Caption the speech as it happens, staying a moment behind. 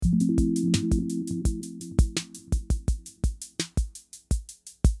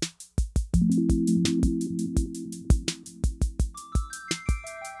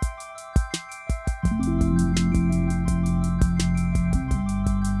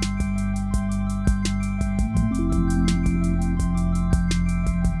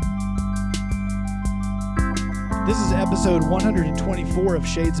This is episode 124 of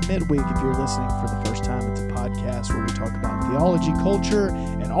Shades Midweek. If you're listening for the first time, it's a podcast where we talk about theology, culture,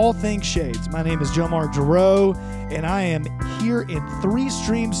 and all things Shades. My name is Joe Mark Giroux, and I am here in Three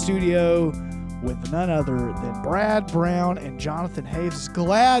Stream Studio with none other than Brad Brown and Jonathan Haves.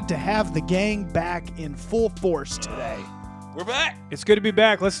 Glad to have the gang back in full force today. We're back. It's good to be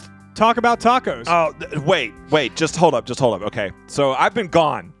back. Let's talk about tacos. Oh, wait. Just hold up. Okay. So I've been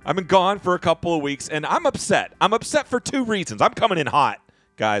gone. For a couple of weeks, and I'm upset. I'm upset for two reasons. I'm coming in hot,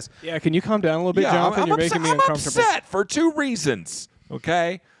 guys. Yeah, can you calm down a little bit, Jonathan? You're making me uncomfortable. I'm upset for two reasons,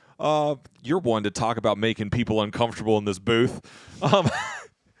 okay? You're one to talk about making people uncomfortable in this booth.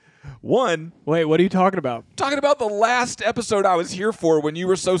 One. Wait, what are you talking about? Talking about the last episode I was here for when you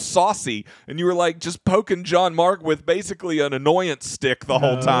were so saucy and you were like just poking John Mark with basically an annoyance stick the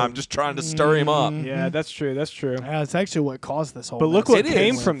whole time, just trying to stir him up. Yeah, that's true. Yeah, it's actually what caused this whole But look what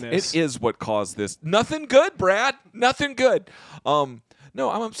came from this. It is what caused this. Nothing good, Brad. Nothing good. No,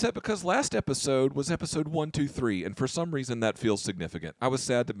 I'm upset because last episode was episode 123, and for some reason that feels significant. I was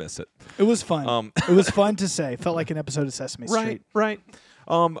sad to miss it. It was fun. It was fun to say. Felt like an episode of Sesame Street. Right.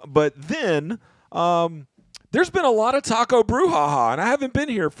 But then there's been a lot of taco brouhaha, and I haven't been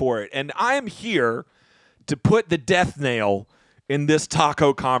here for it. And I am here to put the death nail in this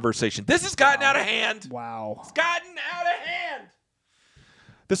taco conversation. This has gotten out of hand. Wow. It's gotten out of hand.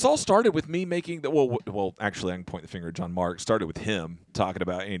 This all started with me making the well, actually, I can point the finger at John Mark. Started with him talking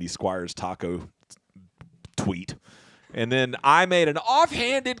about Andy Squire's taco tweet. And then I made an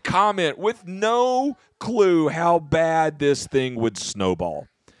offhanded comment with no clue how bad this thing would snowball.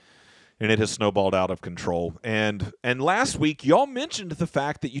 And it has snowballed out of control. And last week, y'all mentioned the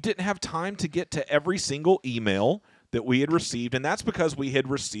fact that you didn't have time to get to every single email that we had received. And that's because we had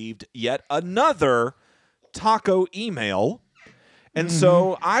received yet another taco email. And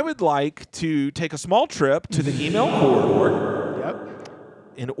so I would like to take a small trip to the email corridor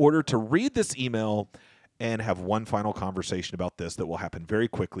in order to read this email and have one final conversation about this that will happen very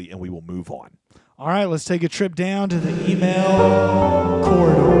quickly, and we will move on. All right, let's take a trip down to the email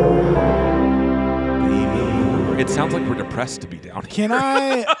corridor. It sounds like we're depressed to be down here. Can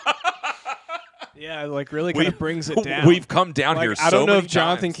I? Yeah, like really kind of brings it down. We've come down here so many times. I don't know if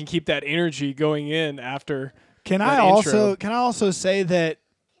Jonathan can keep that energy going in after Can I also say that?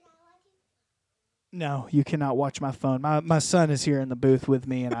 No, you cannot watch my phone. My son is here in the booth with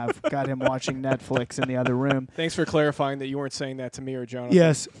me, and I've got him watching Netflix in the other room. Thanks for clarifying that you weren't saying that to me or Jonathan.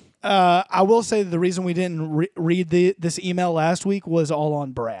 Yes. I will say that the reason we didn't read this email last week was all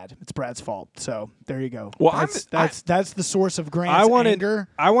on Brad. It's Brad's fault. So there you go. Well, that's the source of Grant's anger.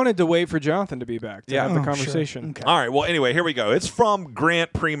 I wanted to wait for Jonathan to be back to have the conversation. Sure. Okay. All right. Well, anyway, here we go. It's from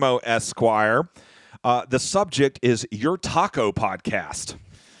Grant Primo Esquire. The subject is Your Taco Podcast.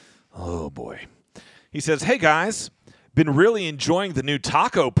 Oh, boy. He says, hey, guys, been really enjoying the new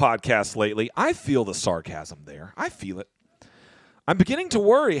taco podcast lately. I feel the sarcasm there. I feel it. I'm beginning to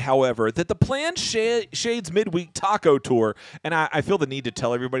worry, however, that the planned Shades Midweek Taco Tour, and I feel the need to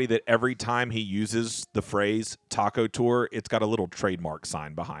tell everybody that every time he uses the phrase taco tour, it's got a little trademark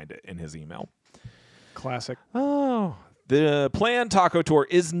sign behind it in his email. Classic. Oh, the planned taco tour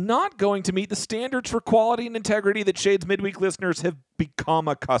is not going to meet the standards for quality and integrity that Shades Midweek listeners have become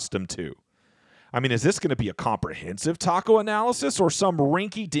accustomed to. I mean, is this going to be a comprehensive taco analysis or some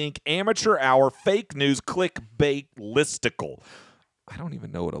rinky-dink amateur hour fake news clickbait listicle? I don't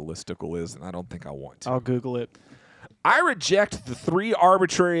even know what a listicle is, and I don't think I want to. I'll Google it. I reject the three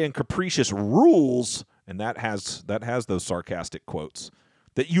arbitrary and capricious rules, and that has those sarcastic quotes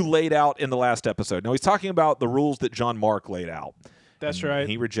that you laid out in the last episode. Now, he's talking about the rules that John Mark laid out. That's right.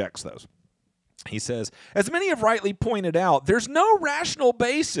 He rejects those. He says, as many have rightly pointed out, there's no rational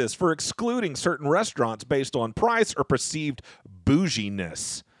basis for excluding certain restaurants based on price or perceived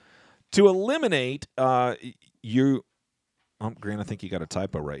bouginess. To eliminate Grant, I think you got a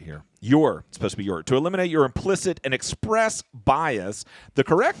typo right here. It's supposed to be your. To eliminate your implicit and express bias, the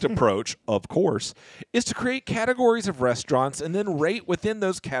correct approach, of course, is to create categories of restaurants and then rate within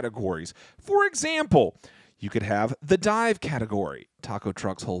those categories. For example, you could have the dive category, taco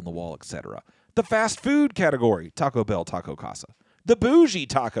trucks, hole in the wall, etc. The fast food category, Taco Bell, Taco Casa. The bougie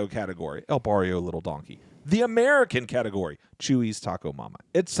taco category, El Barrio, Little Donkey. The American category, Chuy's, Taco Mama,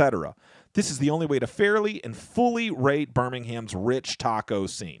 etc. This is the only way to fairly and fully rate Birmingham's rich taco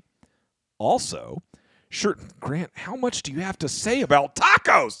scene. Also, Grant, how much do you have to say about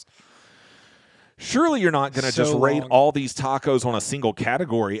tacos? Surely you're not going to just rate all these tacos on a single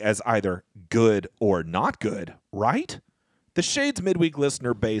category as either good or not good, right? The Shades Midweek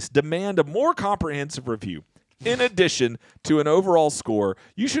listener base demand a more comprehensive review. In addition to an overall score,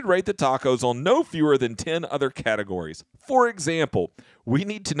 you should rate the tacos on no fewer than 10 other categories. For example, we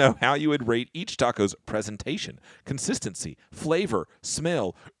need to know how you would rate each taco's presentation, consistency, flavor,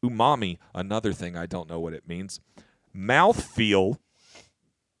 smell, umami, another thing I don't know what it means, mouthfeel.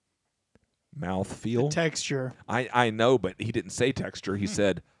 Mouthfeel? Texture. I know, but he didn't say texture. He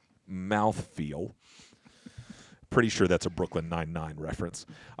said mouthfeel. Pretty sure that's a Brooklyn Nine-Nine reference.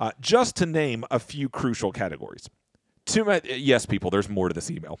 Just to name a few crucial categories. Yes, people, there's more to this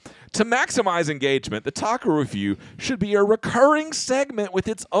email. To maximize engagement, the taco review should be a recurring segment with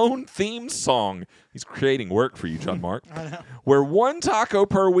its own theme song. He's creating work for you, John Mark. I know. Where one taco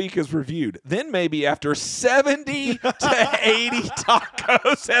per week is reviewed. Then maybe after 70 to 80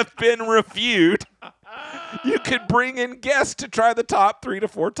 tacos have been reviewed, you could bring in guests to try the top 3 to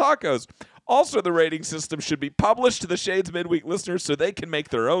 4 tacos. Also, the rating system should be published to the Shades Midweek listeners so they can make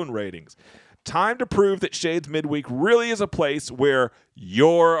their own ratings. Time to prove that Shades Midweek really is a place where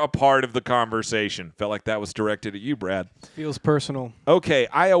you're a part of the conversation. Felt like that was directed at you, Brad. Feels personal. Okay,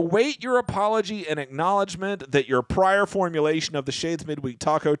 I await your apology and acknowledgement that your prior formulation of the Shades Midweek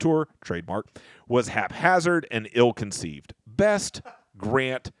Taco Tour, trademark, was haphazard and ill-conceived. Best,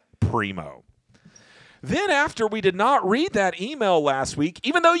 Grant Primo. Then after we did not read that email last week,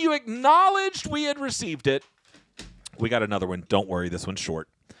 even though you acknowledged we had received it, we got another one. Don't worry, this one's short.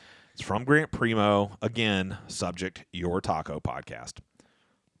 It's from Grant Primo. Again, subject, Your Taco Podcast.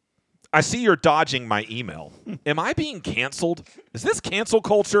 I see you're dodging my email. Am I being canceled? Is this cancel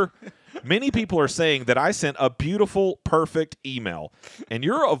culture? Many people are saying that I sent a beautiful, perfect email, and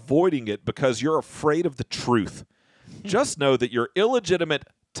you're avoiding it because you're afraid of the truth. Just know that your illegitimate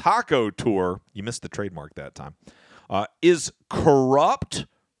taco tour, you missed the trademark that time, is corrupt,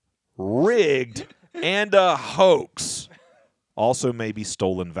 rigged, and a hoax. Also maybe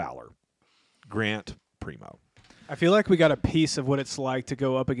stolen valor. Grant Primo. I feel like we got a piece of what it's like to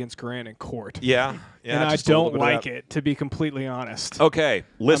go up against Grant in court. Yeah. And I just a little don't bit of like that. it, to be completely honest. Okay,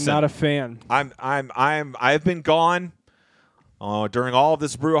 listen. I'm not a fan. I've been gone during all of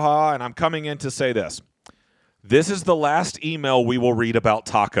this brouhaha, and I'm coming in to say this. This is the last email we will read about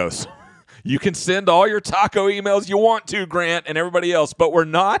tacos. You can send all your taco emails you want to, Grant, and everybody else, but we're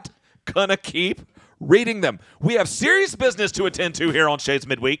not gonna keep reading them. We have serious business to attend to here on Shades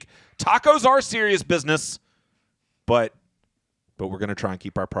Midweek. Tacos are serious business, but we're going to try and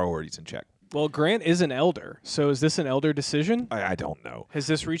keep our priorities in check. Well, Grant is an elder, so is this an elder decision? I don't know. Has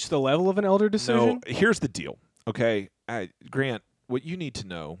this reached the level of an elder decision? No, here's the deal, okay? Grant, what you need to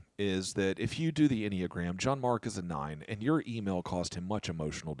know is that if you do the Enneagram, John Mark is a 9, and your email caused him much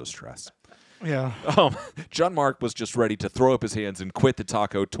emotional distress. Yeah. John Mark was just ready to throw up his hands and quit the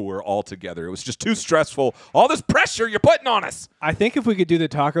taco tour altogether. It was just too stressful. All this pressure you're putting on us. I think if we could do the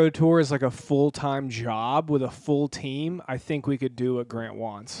taco tour as like a full-time job with a full team, I think we could do what Grant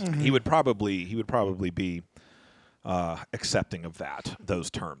wants. Mm-hmm. He would probably be accepting of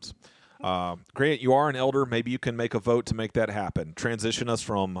those terms. Grant, you are an elder. Maybe you can make a vote to make that happen. Transition us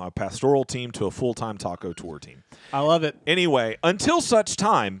from a pastoral team to a full-time taco tour team. I love it. Anyway, until such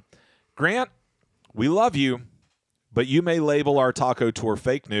time, Grant, we love you, but you may label our taco tour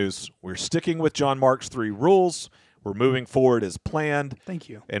fake news. We're sticking with John Mark's 3 rules. We're moving forward as planned. Thank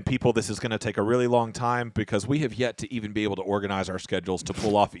you. And people, this is going to take a really long time because we have yet to even be able to organize our schedules to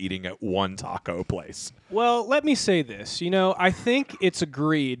pull off eating at one taco place. Well, let me say this. I think it's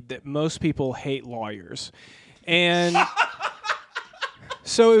agreed that most people hate lawyers. And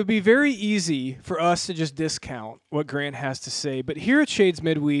so it would be very easy for us to just discount what Grant has to say. But here at Shades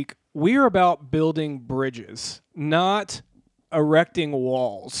Midweek, we are about building bridges, not erecting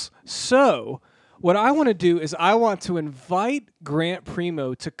walls. So what I want to do is I want to invite Grant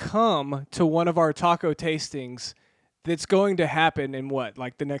Primo to come to one of our taco tastings that's going to happen in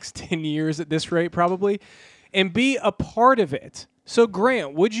the next 10 years at this rate probably, and be a part of it. So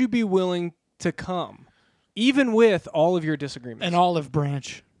Grant, would you be willing to come, even with all of your disagreements? An olive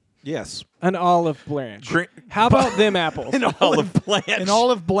branch. Yes. An olive branch. How about them apples? An olive blanch. An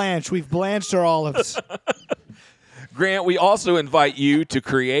olive blanch. We've blanched our olives. Grant, we also invite you to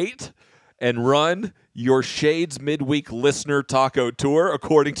create and run your Shades Midweek Listener Taco Tour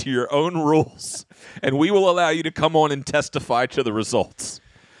according to your own rules, and we will allow you to come on and testify to the results.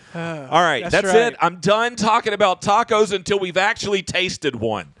 All right, that's right. it. I'm done talking about tacos until we've actually tasted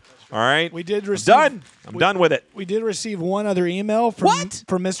one. All right? We did receive. I'm done with it. We did receive one other email from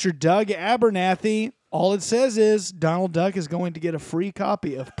Mr. Doug Abernathy. All it says is Donald Duck is going to get a free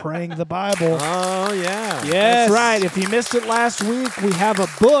copy of Praying the Bible. Oh, yeah. Yes. That's right. If you missed it last week, we have a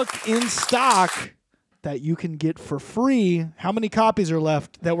book in stock that you can get for free. How many copies are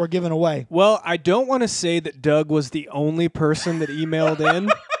left that we're giving away? Well, I don't want to say that Doug was the only person that emailed in,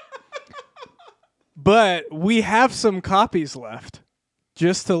 but we have some copies left,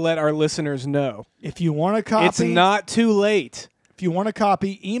 just to let our listeners know. If you want a copy, It's not too late. If you want a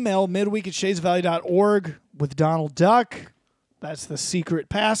copy, email midweek@shadesvalley.org with Donald Duck. That's the secret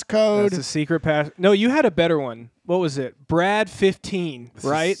passcode. That's a secret pass. No, you had a better one. What was it? Brad 15,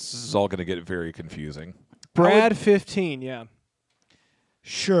 right? This is all going to get very confusing. Brad 15, yeah.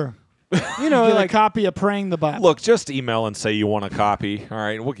 Sure. You know, Get like a copy of Praying the Bible. Look, just email and say you want a copy. All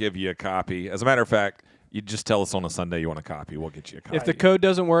right, we'll give you a copy. As a matter of fact, you just tell us on a Sunday you want a copy. We'll get you a copy. if the code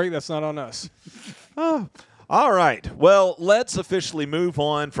doesn't work, that's not on us. All right. Well, let's officially move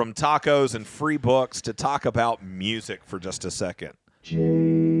on from tacos and free books to talk about music for just a second.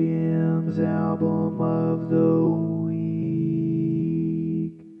 JM's album of the week.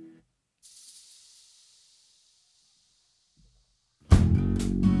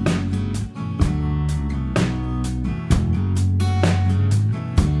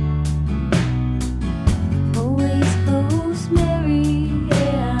 Always close, Mary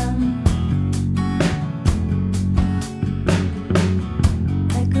Ann,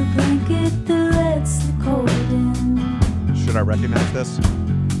 like a blanket that lets the cold in. Should I recognize this?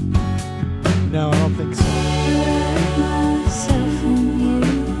 No, I don't think so. Write myself in you.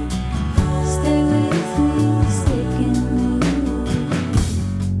 Stay with me, stick in me.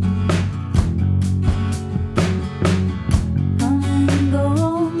 Come and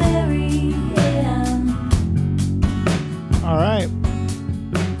go, Mary Ann. All right.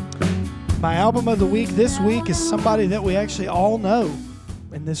 My album of the week this week is somebody that we actually all know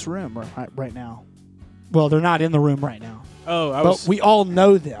in this room right now. Well, they're not in the room right now, Oh, but we all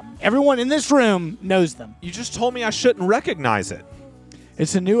know them. Everyone in this room knows them. You just told me I shouldn't recognize it.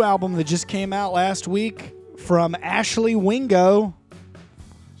 It's a new album that just came out last week from Ashley Wingo.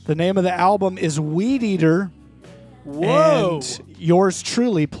 The name of the album is Weed Eater. Whoa. And yours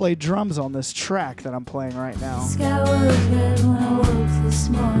truly played drums on this track that I'm playing right now. Sky was red when I woke this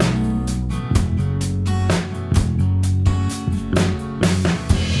morning.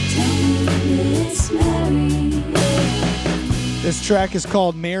 Tell me it's Mary. This track is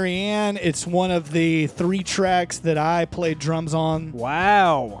called Marianne. It's one of the 3 tracks that I played drums on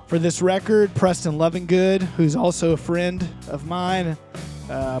Wow. for this record. Preston Lovingood, who's also a friend of mine,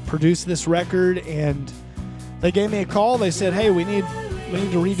 produced this record, and they gave me a call. They said, "Hey, we need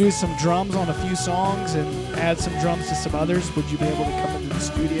to redo some drums on a few songs and add some drums to some others. Would you be able to come into the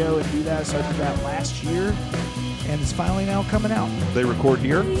studio and do that?" So I did that last year, and it's finally now coming out. They record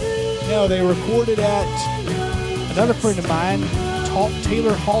here? No, they recorded at another friend of mine,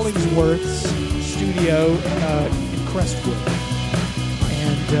 Taylor Hollingsworth's studio in Crestwood.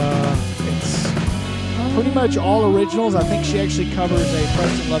 And it's pretty much all originals. I think she actually covers a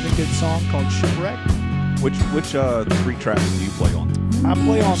Preston Lovingood song called Shipwreck. Which 3 tracks do you play on? I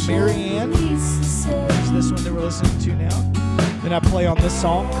play on Marianne, which is this one that we're listening to now. Then I play on this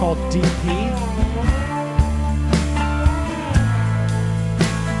song called DP.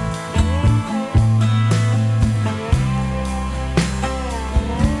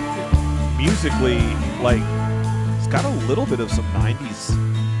 Musically, like, it's got a little bit of some 90s,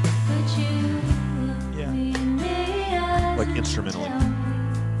 Yeah. like, instrumentally.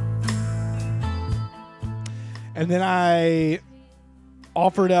 And then I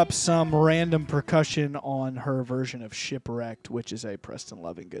offered up some random percussion on her version of Shipwrecked, which is a Preston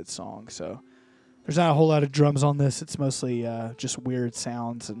Lovingood song. So there's not a whole lot of drums on this. It's mostly just weird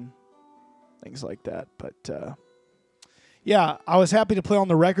sounds and things like that. But yeah, I was happy to play on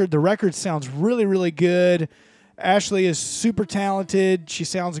the record. The record sounds really, really good. Ashley is super talented. She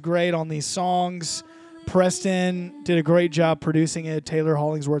sounds great on these songs. Preston did a great job producing it. Taylor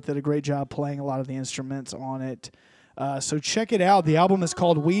Hollingsworth did a great job playing a lot of the instruments on it. So check it out. The album is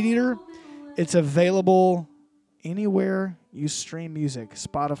called Weed Eater. It's available anywhere you stream music,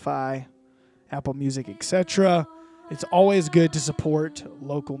 Spotify, Apple Music, etc. It's always good to support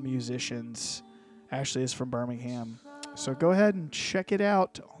local musicians. Ashley is from Birmingham. So go ahead and check it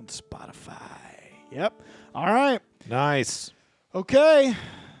out on Spotify. Yep. All right. Nice. Okay.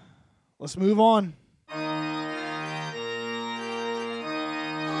 Let's move on.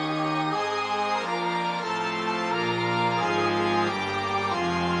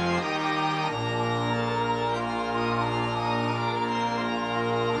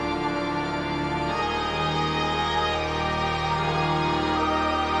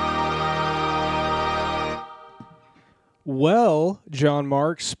 Well, John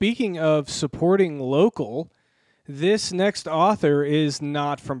Mark, speaking of supporting local, This next author is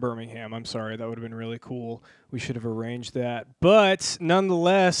not from Birmingham. I'm sorry, that would have been really cool. We should have arranged that. But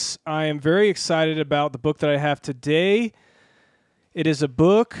nonetheless, I am very excited about the book that I have today. It is a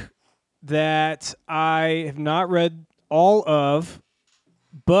book that I have not read all of,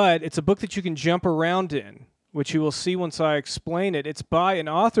 but it's a book that you can jump around in, which you will see once I explain it. It's by an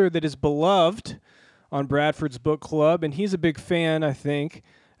author that is beloved on Bradford's Book Club, and he's a big fan, I think.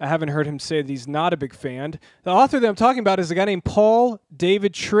 I haven't heard him say that he's not a big fan. The author that I'm talking about is a guy named Paul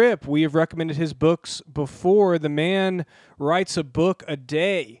David Tripp. We have recommended his books before. The man writes a book a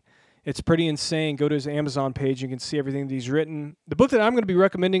day. It's pretty insane. Go to his Amazon page. You can see everything that he's written. The book that I'm going to be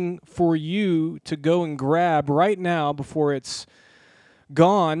recommending for you to go and grab right now before it's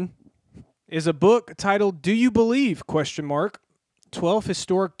gone is a book titled Do You Believe? 12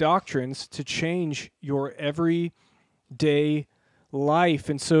 Historic Doctrines to Change Your Everyday Life.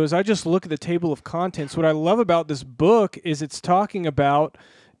 And so as I just look at the table of contents, what I love about this book is it's talking about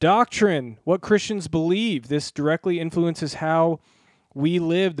doctrine, what Christians believe. This directly influences how we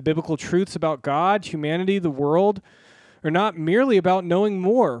live. The biblical truths about God, humanity, the world are not merely about knowing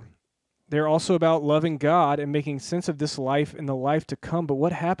more. They're also about loving God and making sense of this life and the life to come. But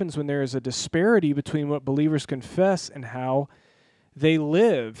what happens when there is a disparity between what believers confess and how they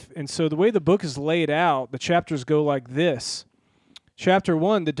live? And so the way the book is laid out, the chapters go like this. Chapter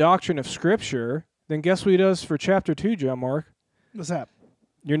 1, the doctrine of Scripture. Then guess what he does for chapter 2, John Mark? What's that?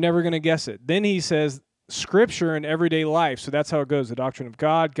 You're never going to guess it. Then he says Scripture in everyday life. So that's how it goes. The doctrine of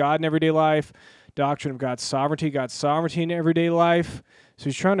God, God in everyday life. Doctrine of God's sovereignty in everyday life. So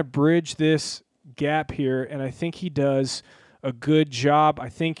he's trying to bridge this gap here, and I think he does a good job. I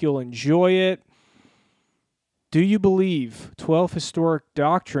think you'll enjoy it. Do You Believe? 12 Historic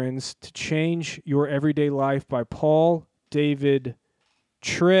Doctrines to Change Your Everyday Life by Paul David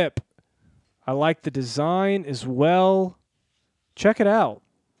Tripp. I like the design as well. Check it out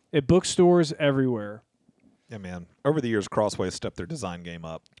at bookstores everywhere. Yeah, man. Over the years, Crossway has stepped their design game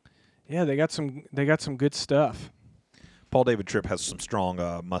up. Yeah, they got some good stuff. Paul David Tripp has some strong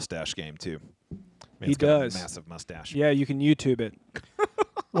mustache game too. He does. Massive mustache. Yeah, you can YouTube it.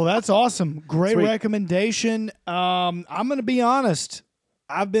 Well, that's awesome. Great Sweet. recommendation. I'm going to be honest.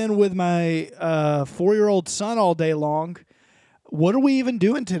 I've been with my 4-year-old son all day long. What are we even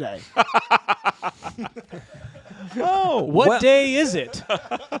doing today? What day is it?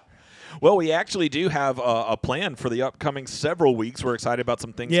 Well, we actually do have a plan for the upcoming several weeks. We're excited about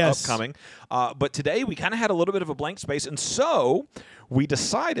some things upcoming. But today we kind of had a little bit of a blank space. And so we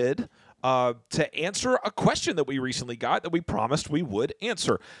decided to answer a question that we recently got that we promised we would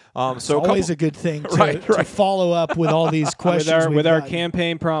answer. It's always a good thing to, to follow up with all these questions. with our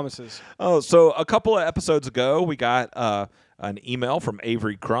campaign promises. So a couple of episodes ago, we got an email from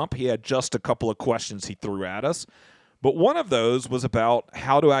Avery Crump. He had just a couple of questions he threw at us. But one of those was about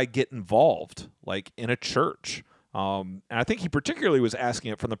how do I get involved, like in a church? And I think he particularly was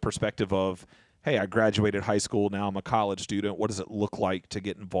asking it from the perspective of, hey, I graduated high school, now I'm a college student. What does it look like to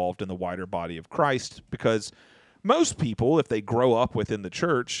get involved in the wider body of Christ? Because most people, if they grow up within the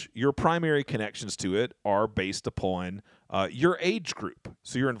church, your primary connections to it are based upon your age group.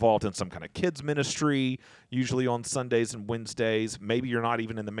 So you're involved in some kind of kids ministry, usually on Sundays and Wednesdays. Maybe you're not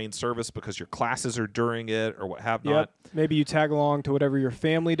even in the main service because your classes are during it or what have not. Maybe you tag along to whatever your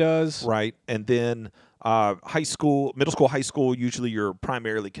family does. Right. And then high school, middle school, high school, usually you're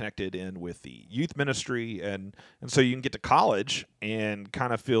primarily connected in with the youth ministry. And so you can get to college and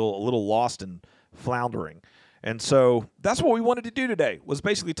kind of feel a little lost and floundering. And so that's what we wanted to do today, was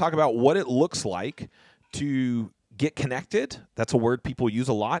basically talk about what it looks like to get connected. That's a word people use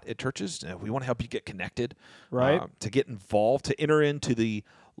a lot at churches. We want to help you get connected, right? To get involved, to enter into the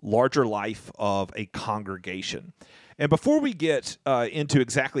larger life of a congregation. And before we get into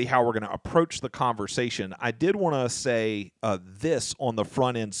exactly how we're going to approach the conversation, I did want to say this on the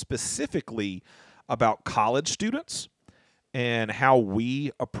front end specifically about college students and how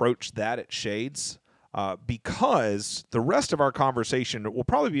we approach that at Shades. Because the rest of our conversation will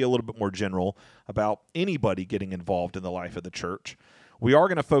probably be a little bit more general about anybody getting involved in the life of the church. We are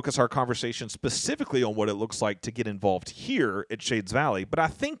going to focus our conversation specifically on what it looks like to get involved here at Shades Valley, but I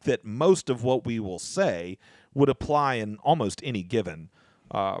think that most of what we will say would apply in almost any given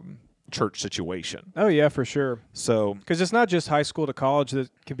church situation. Oh, yeah, for sure. So, because it's not just high school to college that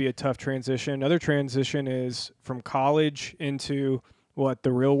can be a tough transition. Another transition is from college into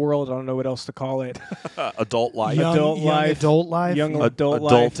the real world. I don't know what else to call it. Adult life. Young adult life. Young adult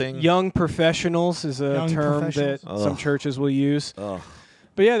life. Adulting. Young professionals is a term that some churches will use. But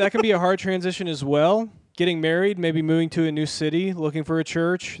yeah, that can be a hard transition as well. Getting married, maybe moving to a new city, looking for a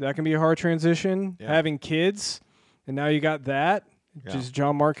church, that can be a hard transition. Yeah. Having kids, And now you got that, Yeah. which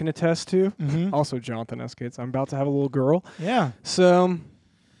John Mark can attest to. Mhm. Also, Jonathan S. Gates. I'm about to have a little girl. Yeah. So,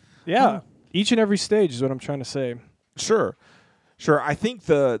 yeah, Oh. each and every stage is what I'm trying to say. Sure. I think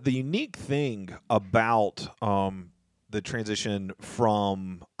the unique thing about the transition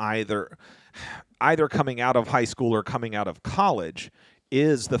from either coming out of high school or coming out of college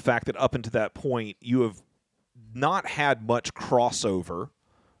is the fact that up until that point you have not had much crossover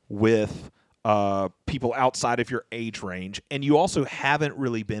with people outside of your age range, and you also haven't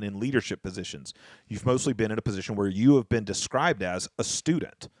really been in leadership positions. You've mostly been in a position where you have been described as a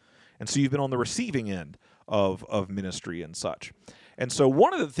student, and so you've been on the receiving end of ministry and such. And so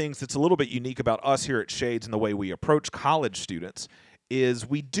one of the things that's a little bit unique about us here at Shades and the way we approach college students is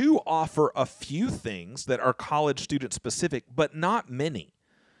we do offer a few things that are college student specific, but not many.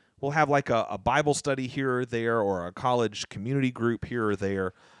 We'll have like a Bible study here or there, or a college community group here or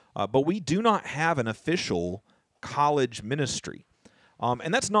there, but we do not have an official college ministry.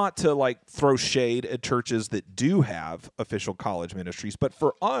 And that's not to like throw shade at churches that do have official college ministries, but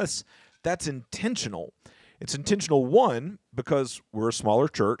for us, that's intentional. It's intentional, one, because we're a smaller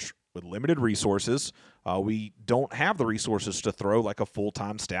church with limited resources. We don't have the resources to throw like a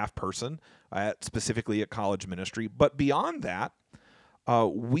full-time staff person specifically at college ministry. But beyond that,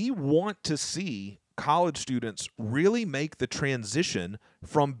 we want to see college students really make the transition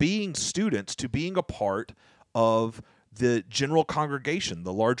from being students to being a part of the general congregation,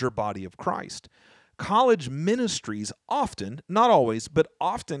 the larger body of Christ. College ministries often, not always, but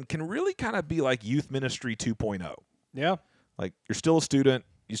often can really kind of be like youth ministry 2.0. Yeah. Like you're still a student,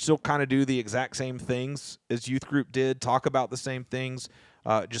 you still kind of do the exact same things as youth group did, talk about the same things,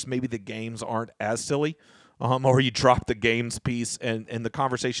 just maybe the games aren't as silly, or you drop the games piece and the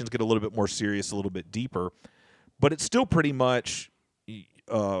conversations get a little bit more serious, a little bit deeper. But it's still pretty much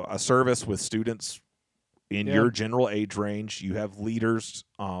a service with students in your general age range. You have leaders,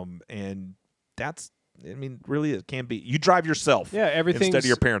 and that's, I mean, really it can be. You drive yourself instead of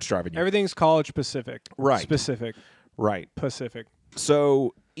your parents driving you. Everything's college specific. Right. Specific. Right. Pacific.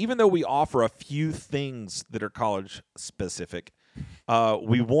 So even though we offer a few things that are college specific,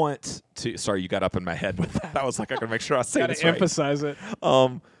 we want to. Sorry, you got up in my head with that. I was like, I gotta make sure I say this Gotta right. emphasize it.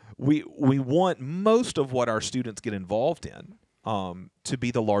 We want most of what our students get involved in to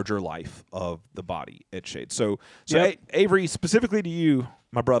be the larger life of the body at Shade. So Yep. Avery, specifically to you,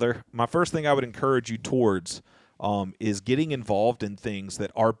 my brother, my first thing I would encourage you towards is getting involved in things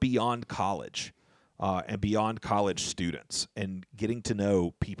that are beyond college and beyond college students, and getting to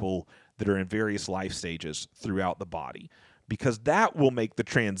know people that are in various life stages throughout the body, because that will make the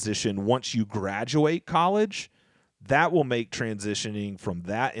transition once you graduate college. That will make transitioning from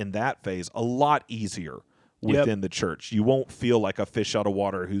that in that phase a lot easier within the church. You won't feel like a fish out of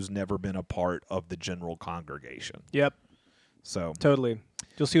water who's never been a part of the general congregation. Yep. So Totally.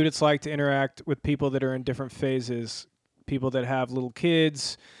 You'll see what it's like to interact with people that are in different phases, people that have little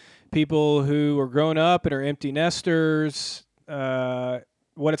kids, people who are grown up and are empty nesters,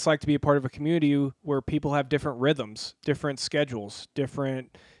 what it's like to be a part of a community where people have different rhythms, different schedules,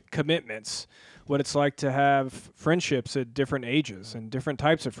 different commitments, what it's like to have friendships at different ages and different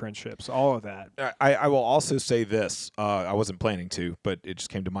types of friendships, all of that. I will also say this. I wasn't planning to, but it just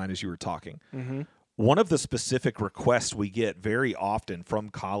came to mind as you were talking. Mm-hmm. One of the specific requests we get very often from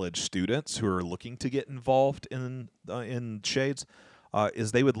college students who are looking to get involved in Shades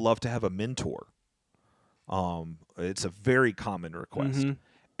is they would love to have a mentor. It's a very common request. Mm-hmm.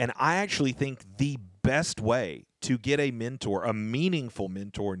 And I actually think the best way to get a mentor, a meaningful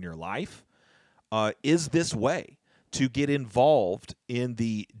mentor in your life, is this way: to get involved in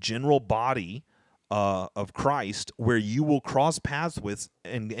the general body of Christ, where you will cross paths with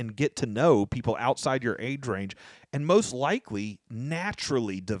and get to know people outside your age range, and most likely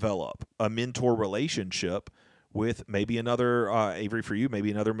naturally develop a mentor relationship with maybe another, Avery, for you,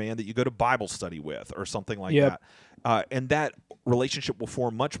 maybe another man that you go to Bible study with or something like that. And that relationship will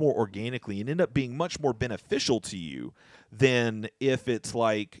form much more organically and end up being much more beneficial to you than if it's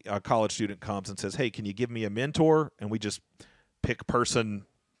like a college student comes and says, hey, can you give me a mentor? And we just pick person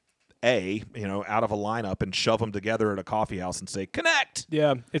A, out of a lineup and shove them together at a coffee house and say, connect.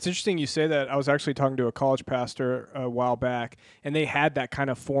 Yeah, it's interesting you say that. I was actually talking to a college pastor a while back, and they had that kind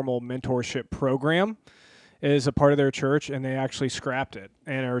of formal mentorship program as a part of their church, and they actually scrapped it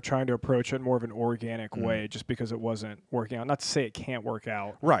and are trying to approach it in more of an organic way just because it wasn't working out. Not to say it can't work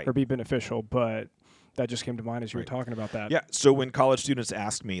out or be beneficial, but that just came to mind as you were talking about that. Yeah, so when college students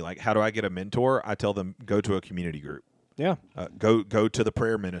ask me, like, how do I get a mentor? I tell them, go to a community group. Yeah. Go to the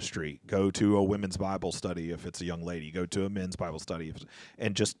prayer ministry. Go to a women's Bible study if it's a young lady. Go to a men's Bible study,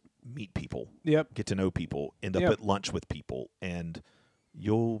 and just meet people, Yep. get to know people, end up Yep. at lunch with people, and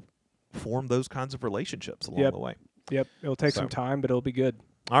you'll form those kinds of relationships along Yep. the way. Yep. It'll take So- some time, but it'll be good.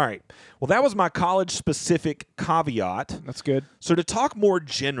 All right. Well, that was my college-specific caveat. That's good. So to talk more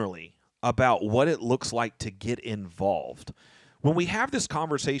generally about what it looks like to get involved, when we have this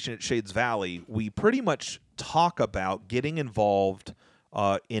conversation at Shades Valley, we pretty much talk about getting involved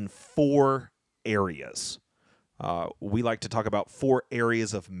in 4 areas. We like to talk about 4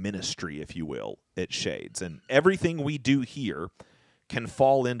 areas of ministry, if you will, at Shades. And everything we do here can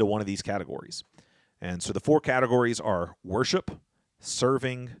fall into one of these categories. And so the 4 categories are worship,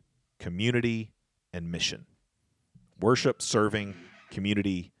 serving, community, and mission. Worship, serving,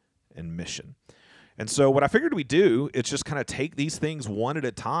 community, and mission. And so what I figured we'd do is just kind of take these things one at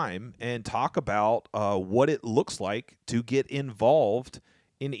a time and talk about what it looks like to get involved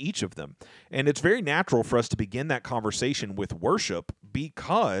in each of them. And it's very natural for us to begin that conversation with worship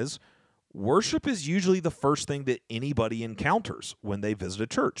because worship is usually the first thing that anybody encounters when they visit a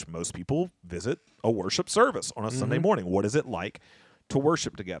church. Most people visit a worship service on a Sunday morning. What is it like to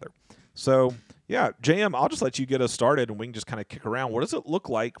worship together? So, yeah, JM, I'll just let you get us started and we can just kind of kick around. What does it look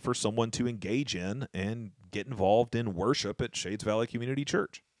like for someone to engage in and get involved in worship at Shades Valley Community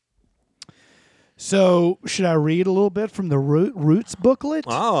Church? So, should I read a little bit from the Roots booklet?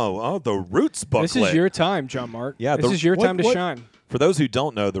 Oh, the Roots booklet. This is your time, John Mark. Yeah, This is your time to shine. For those who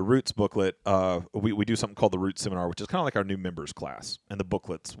don't know, the Roots booklet, we do something called the Roots Seminar, which is kind of like our new members class, and the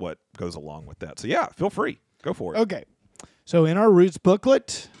booklet's what goes along with that. So, yeah, feel free. Go for it. Okay. So, in our Roots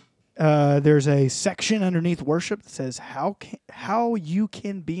booklet, there's a section underneath worship that says how you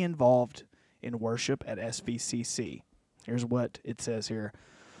can be involved in worship at SVCC. Here's what it says here.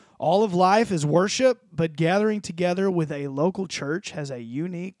 All of life is worship, but gathering together with a local church has a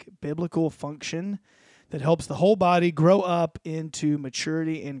unique biblical function that helps the whole body grow up into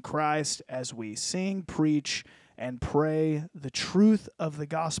maturity in Christ as we sing, preach, and pray the truth of the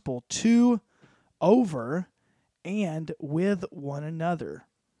gospel to, over, and with one another.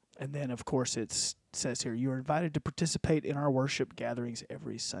 And then, of course, it says here, you are invited to participate in our worship gatherings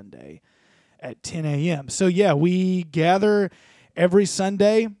every Sunday at 10 a.m. So, yeah, we gather every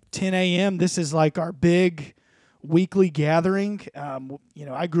Sunday, 10 a.m. This is like our big weekly gathering.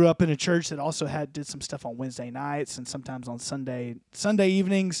 I grew up in a church that also did some stuff on Wednesday nights and sometimes on Sunday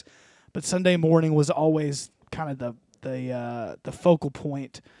evenings, but Sunday morning was always kind of the focal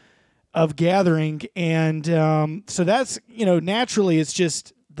point of gathering. And so that's, naturally it's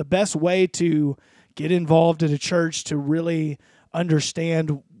just the best way to get involved at a church, to really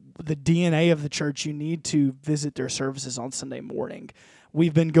understand the DNA of the church. You need to visit their services on Sunday morning.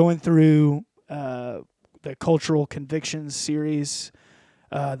 We've been going through the Cultural Convictions series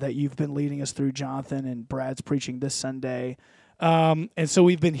that you've been leading us through, Jonathan, and Brad's preaching this Sunday. And so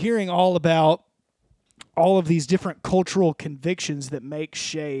we've been hearing all about all of these different cultural convictions that make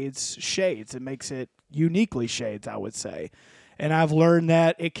Shades. It makes it uniquely Shades, I would say. And I've learned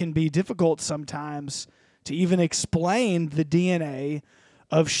that it can be difficult sometimes to even explain the DNA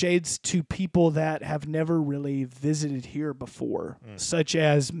of Shades to people that have never really visited here before, such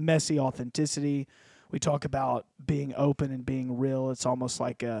as messy authenticity. We talk about being open and being real. It's almost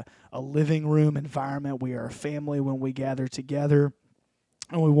like a living room environment. We are a family when we gather together,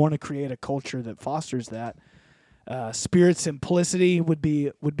 and we want to create a culture that fosters that. Spirit simplicity would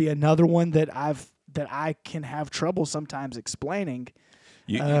be another one that I can have trouble sometimes explaining.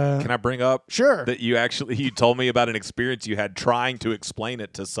 Can I bring up Sure. that you told me about an experience you had trying to explain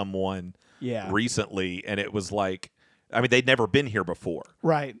it to someone recently, and it was like, they'd never been here before.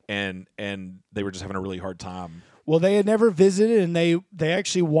 Right. And they were just having a really hard time. Well, they had never visited, and they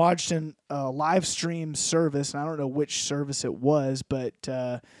actually watched a live stream service, and I don't know which service it was, but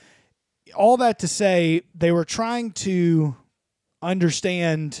all that to say, they were trying to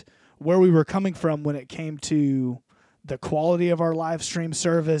understand where we were coming from when it came to the quality of our live stream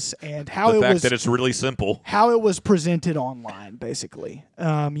service and how the fact that it's really simple, how it was presented online, basically.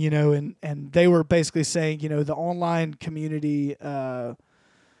 And they were basically saying, the online community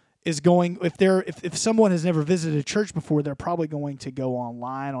is going, if someone has never visited a church before, they're probably going to go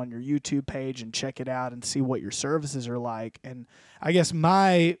online on your YouTube page and check it out and see what your services are like. And I guess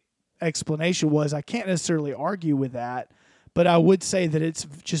my explanation was, I can't necessarily argue with that, but I would say that it's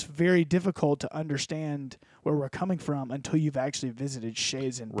just very difficult to understand where we're coming from until you've actually visited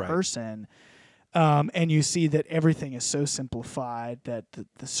Shades in person. And you see that everything is so simplified, that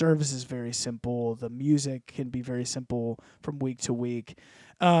the service is very simple. The music can be very simple from week to week.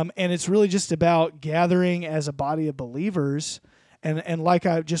 And it's really just about gathering as a body of believers. And like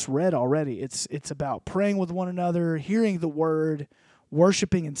I just read already, it's about praying with one another, hearing the word,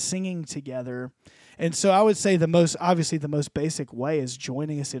 worshiping and singing together. And so I would say the most basic way is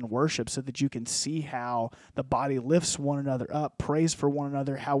joining us in worship so that you can see how the body lifts one another up, prays for one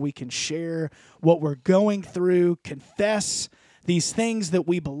another, how we can share what we're going through, confess these things that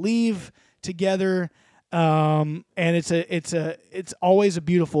we believe together. And it's always a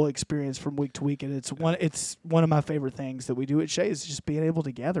beautiful experience from week to week, and it's one of my favorite things that we do at Shays, just being able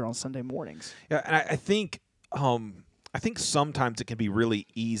to gather on Sunday mornings. Yeah, and I think sometimes it can be really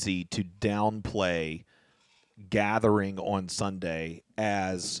easy to downplay gathering on Sunday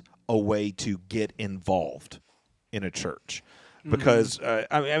as a way to get involved in a church. Because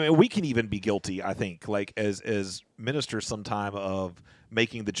I mean, we can even be guilty, I think, like as ministers sometime of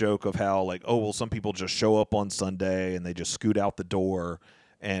making the joke of how, like, oh, well, some people just show up on Sunday and they just scoot out the door,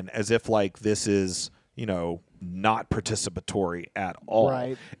 and as if like this is, not participatory at all.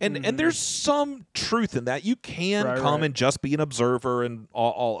 Right. And there's some truth in that. You can come and just be an observer and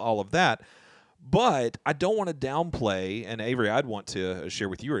all of that. But I don't want to downplay, and Avery, I'd want to share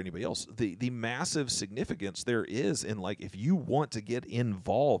with you or anybody else, the massive significance there is in, like, if you want to get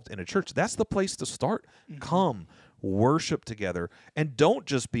involved in a church, that's the place to start. Come, worship together, and don't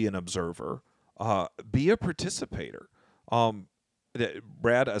just be an observer. Be a participator.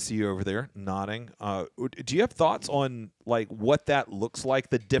 Brad, I see you over there nodding. Do you have thoughts on, like, what that looks like?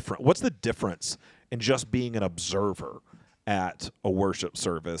 What's the difference in just being an observer at a worship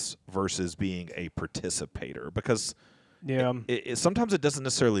service versus being a participator? Because sometimes it doesn't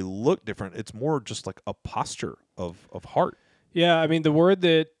necessarily look different. It's more just like a posture of heart. Yeah, I mean, the words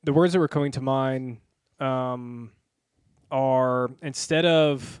that were coming to mind are, instead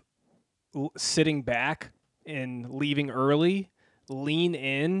of sitting back and leaving early, lean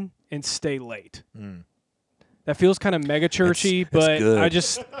in and stay late. That feels kind of mega churchy, but good. I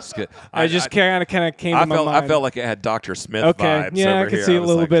just good. I just kind of came to my mind. I felt like it had Dr. Smith vibes. Yeah, over I could here. see a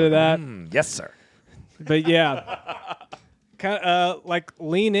little bit of that. Yes, sir. But yeah, kind of like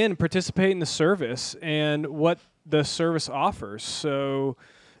lean in, participate in the service and what the service offers. So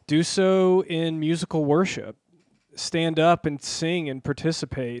do so in musical worship. Stand up and sing and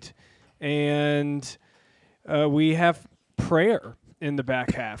participate. And we have prayer in the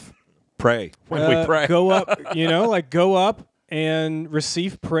back half. Pray when we pray. Go up, go up and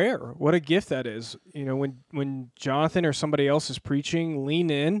receive prayer. What a gift that is. When Jonathan or somebody else is preaching, lean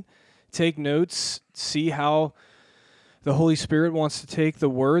in, take notes, see how the Holy Spirit wants to take the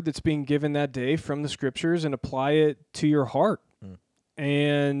word that's being given that day from the scriptures and apply it to your heart.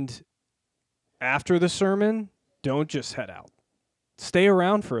 And after the sermon, don't just head out. Stay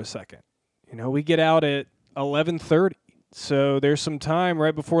around for a second. We get out at 11:30. So there's some time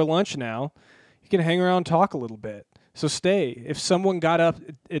right before lunch now. You can hang around and talk a little bit. So stay. If someone got up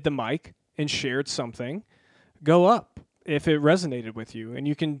at the mic and shared something, go up if it resonated with you, and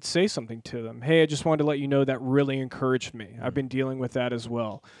you can say something to them. Hey, I just wanted to let you know that really encouraged me. I've been dealing with that as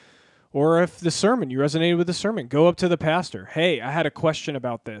well. Or if the sermon, you resonated with the sermon, go up to the pastor. Hey, I had a question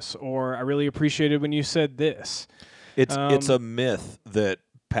about this, or I really appreciated when you said this. It's a myth that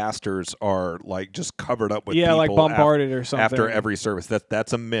pastors are like just covered up with people like bombarded or something after every service.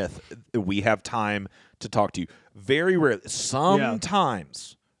 That's a myth. We have time to talk to you. Very rarely.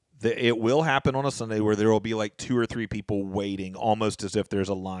 Sometimes it will happen on a Sunday where there will be like 2 or 3 people waiting, almost as if there's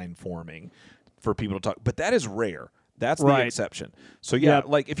a line forming for people to talk. But that is rare. That's the exception. So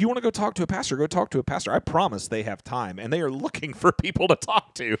like if you want to go talk to a pastor, go talk to a pastor. I promise they have time, and they are looking for people to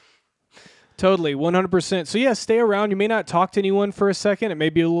talk to. Totally, 100%. So yeah, stay around. You may not talk to anyone for a second. It may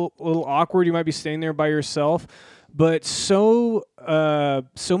be a little awkward. You might be staying there by yourself. But so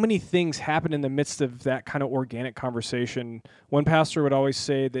many things happen in the midst of that kind of organic conversation. One pastor would always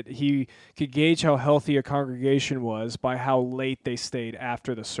say that he could gauge how healthy a congregation was by how late they stayed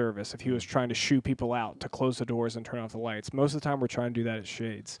after the service, if he was trying to shoo people out, to close the doors and turn off the lights. Most of the time we're trying to do that at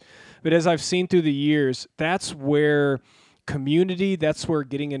Shades. But as I've seen through the years, that's where community, that's where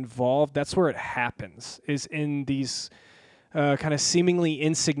getting involved, that's where it happens, is in these kind of seemingly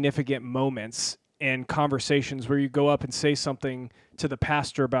insignificant moments and conversations where you go up and say something to the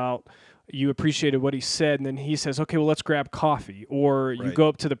pastor about you appreciated what he said, and then he says, okay, well, let's grab coffee. Or you go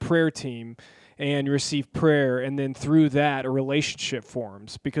up to the prayer team and you receive prayer, and then through that, a relationship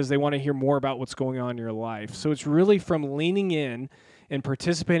forms because they want to hear more about what's going on in your life. So it's really from leaning in and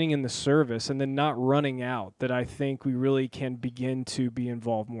participating in the service and then not running out that I think we really can begin to be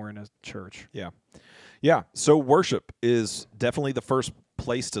involved more in a church. Yeah. So worship is definitely the first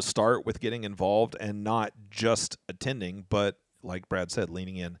place to start with getting involved, and not just attending, but like Brad said,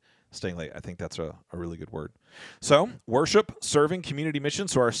 leaning in, Staying late. I think that's a really good word. So, worship, serving, community mission.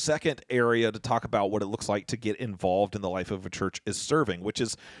 So, our second area to talk about what it looks like to get involved in the life of a church is serving, which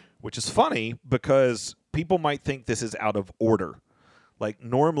is funny because people might think this is out of order. Like,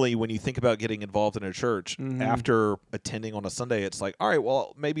 normally when you think about getting involved in a church after attending on a Sunday, it's like, all right,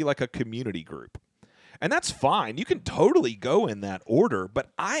 well, maybe like a community group. And that's fine. You can totally go in that order, but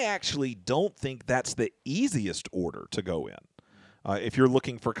I actually don't think that's the easiest order to go in. If you're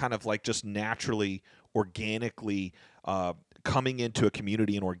looking for kind of like just naturally, organically coming into a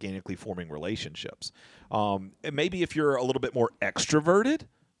community and organically forming relationships. And maybe if you're a little bit more extroverted,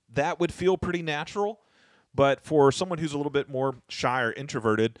 that would feel pretty natural. But for someone who's a little bit more shy or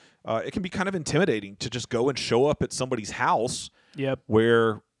introverted, it can be kind of intimidating to just go and show up at somebody's house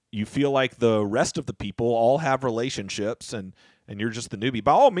where you feel like the rest of the people all have relationships and you're just the newbie.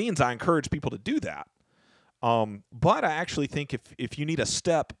 By all means, I encourage people to do that. But I actually think if you need a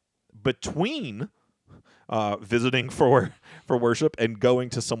step between visiting for worship and going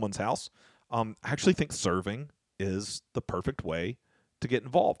to someone's house, I actually think serving is the perfect way to get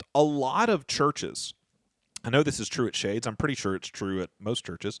involved. A lot of churches, I know this is true at Shades, I'm pretty sure it's true at most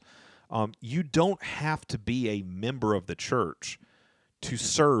churches, you don't have to be a member of the church to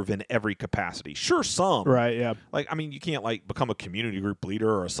serve in every capacity. Sure, some. Right, yeah. Like, I mean, you can't, like, become a community group leader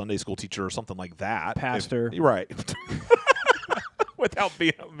or a Sunday school teacher or something like that. Pastor. Right. Without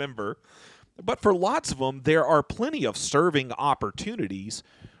being a member. But for lots of them, there are plenty of serving opportunities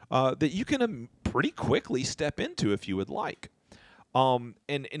that you can pretty quickly step into if you would like. And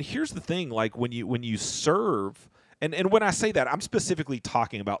here's the thing, like, when you serve, and when I say that, I'm specifically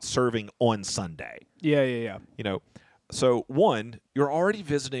talking about serving on Sunday. Yeah. You know, so one, you're already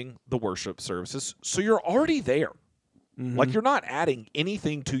visiting the worship services, so you're already there. Like, you're not adding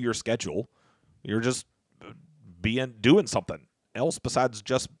anything to your schedule. You're just doing something else besides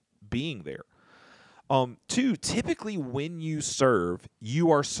just being there. Two, typically when you serve,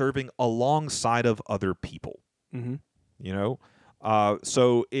 you are serving alongside of other people. You know,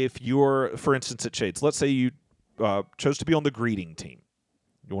 so if you're, for instance, at Shades, let's say you chose to be on the greeting team.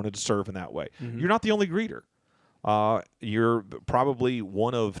 You wanted to serve in that way. You're not the only greeter. You're probably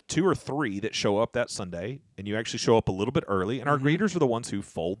one of 2 or 3 that show up that Sunday, and you actually show up a little bit early. And our greeters are the ones who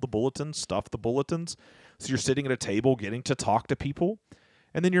fold the bulletins, stuff the bulletins. So you're sitting at a table getting to talk to people,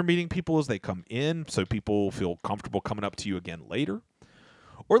 and then you're meeting people as they come in, so people feel comfortable coming up to you again later.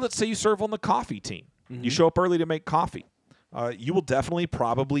 Or let's say you serve on the coffee team. You show up early to make coffee. You will definitely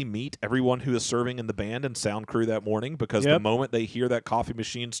probably meet everyone who is serving in the band and sound crew that morning, because the moment they hear that coffee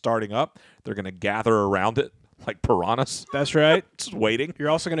machine starting up, they're going to gather around it like piranhas. That's right. Just waiting.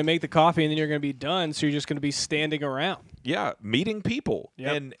 You're also going to make the coffee, and then you're going to be done, so you're just going to be standing around. Yeah, meeting people.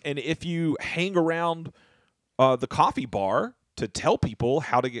 Yep. And if you hang around the coffee bar to tell people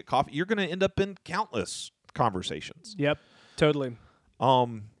how to get coffee, you're going to end up in countless conversations. Yep, totally.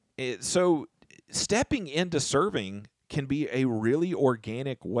 So stepping into serving can be a really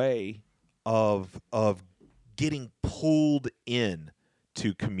organic way of getting pulled in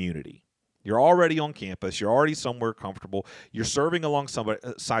to community. You're already on campus. You're already somewhere comfortable. You're serving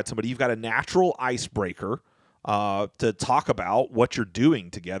alongside somebody. You've got a natural icebreaker to talk about what you're doing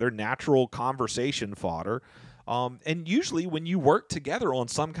together, natural conversation fodder. And usually when you work together on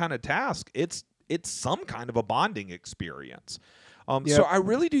some kind of task, it's some kind of a bonding experience. So I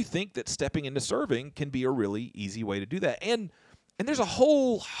really do think that stepping into serving can be a really easy way to do that. And there's a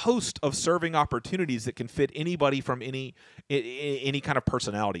whole host of serving opportunities that can fit anybody from any kind of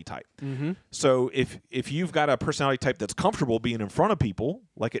personality type. So if you've got a personality type that's comfortable being in front of people,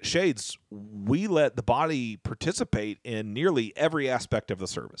 like at Shades, we let the body participate in nearly every aspect of the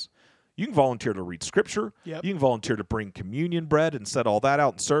service. You can volunteer to read scripture. Yep. You can volunteer to bring communion bread and set all that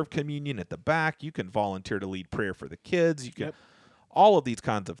out and serve communion at the back. You can volunteer to lead prayer for the kids. You can all of these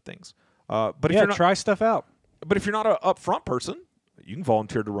kinds of things. But if you're not, try stuff out. But if you're not an upfront person, you can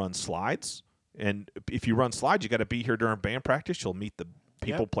volunteer to run slides. And if you run slides, you got to be here during band practice. You'll meet the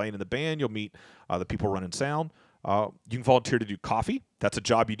people playing in the band. You'll meet the people running sound. You can volunteer to do coffee. That's a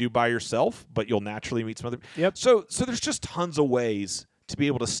job you do by yourself, but you'll naturally meet some other. So there's just tons of ways to be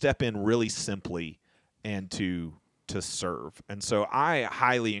able to step in really simply and to serve. And so I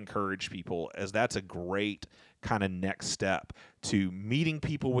highly encourage people, as that's a great kind of next step to meeting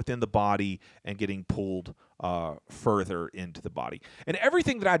people within the body and getting pulled further into the body. And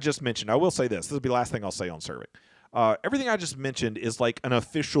everything that I just mentioned, I will say this will be the last thing I'll say on serving. Everything I just mentioned is like an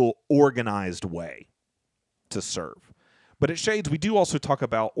official organized way to serve. But at Shades, we do also talk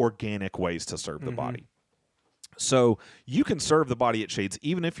about organic ways to serve the body. So you can serve the body at Shades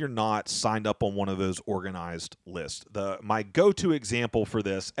even if you're not signed up on one of those organized lists. My go-to example for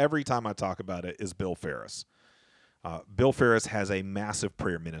this every time I talk about it is Bill Ferris. Bill Ferris has a massive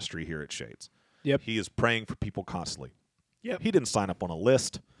prayer ministry here at Shades. Yep. He is praying for people constantly. Yep. He didn't sign up on a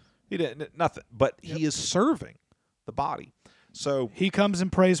list. He didn't nothing, but he is serving the body. So He comes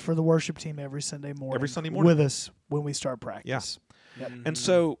and prays for the worship team every Sunday morning. Every Sunday morning. with us when we start practice. Yes. Yep. And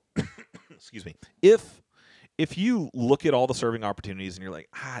so, excuse me, if you look at all the serving opportunities and you're like,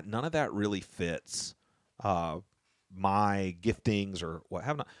 none of that really fits my giftings or what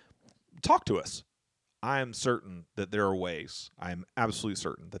have not, talk to us. I am certain that there are ways. I am absolutely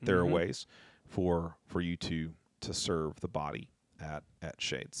certain that there are ways for you to serve the body at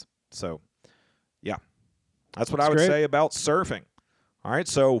Shades. So, yeah, that's what I would great. say about serving. All right,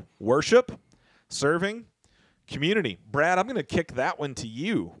 so worship, serving, community. Brad, I'm going to kick that one to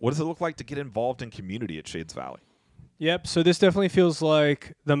you. What does it look like to get involved in community at Shades Valley? Yep. So this definitely feels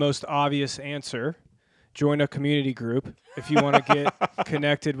like the most obvious answer. Join a community group if you want to get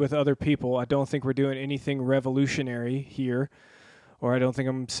connected with other people. I don't think we're doing anything revolutionary here, or I don't think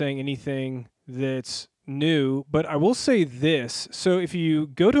I'm saying anything that's new, but I will say this. So if you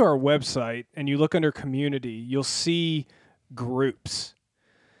go to our website and you look under community, you'll see groups.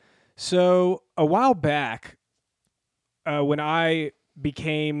 So a while back, when I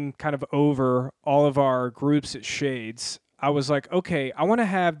became kind of over all of our groups at Shades, I was like, okay, I want to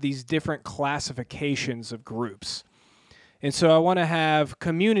have these different classifications of groups. And so I want to have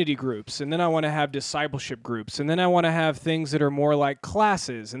community groups, and then I want to have discipleship groups, and then I want to have things that are more like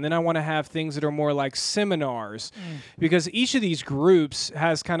classes, and then I want to have things that are more like seminars, because each of these groups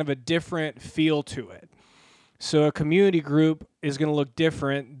has kind of a different feel to it. So a community group is going to look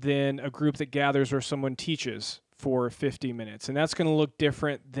different than a group that gathers where someone teaches for 50 minutes. And that's going to look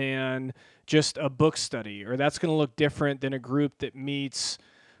different than just a book study, or that's going to look different than a group that meets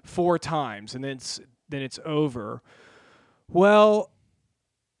 4 times and then it's over. Well,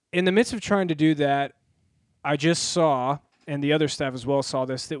 in the midst of trying to do that, I just saw, and the other staff as well saw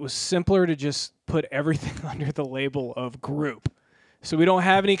this, that it was simpler to just put everything under the label of group. So we don't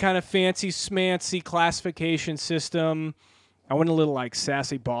have any kind of fancy smancy classification system. I went a little like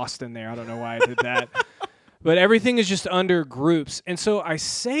sassy Boston there. I don't know why I did that. But everything is just under groups. And so I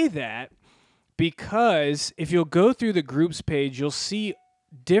say that because if you'll go through the groups page, you'll see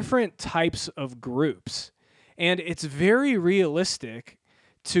different types of groups. And it's very realistic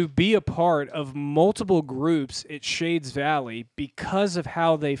to be a part of multiple groups at Shades Valley because of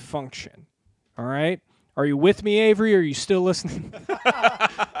how they function. All right? Are you with me, Avery? Or are you still listening?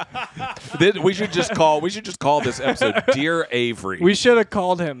 We should just call this episode Dear Avery. We should have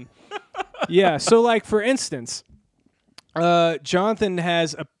called him. Yeah. So, like, for instance, Jonathan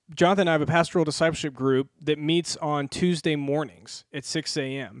and I have a pastoral discipleship group that meets on Tuesday mornings at 6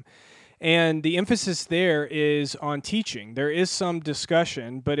 a.m. And the emphasis there is on teaching. There is some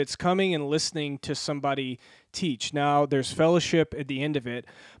discussion, but it's coming and listening to somebody teach. Now, there's fellowship at the end of it,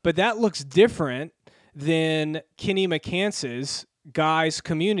 but that looks different than Kenny McCance's guys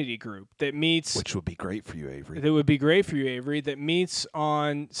community group that meets, which would be great for you, Avery. That meets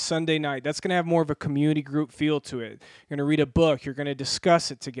on Sunday night. That's going to have more of a community group feel to it. You're going to read a book. You're going to discuss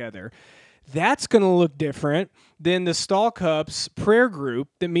it together. That's going to look different than the Stall Cups prayer group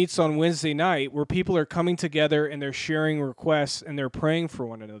that meets on Wednesday night, where people are coming together and they're sharing requests and they're praying for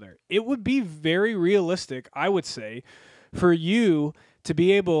one another. It would be very realistic, I would say, for you to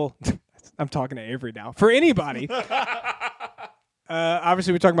be able I'm talking to Avery now. For anybody.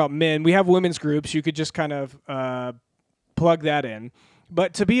 Obviously, we're talking about men. We have women's groups. You could just kind of plug that in.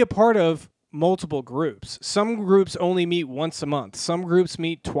 But to be a part of multiple groups. Some groups only meet once a month. Some groups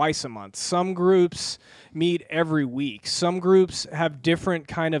meet twice a month. Some groups meet every week. Some groups have different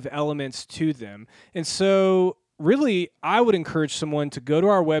kind of elements to them. And so really, I would encourage someone to go to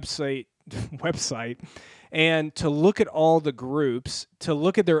our website and to look at all the groups, to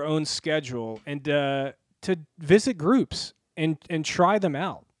look at their own schedule, and to visit groups and try them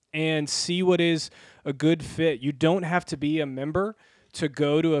out and see what is a good fit. You don't have to be a member to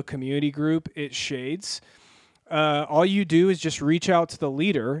go to a community group at Shades. All you do is just reach out to the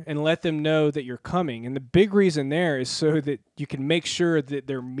leader and let them know that you're coming. And the big reason there is so that you can make sure that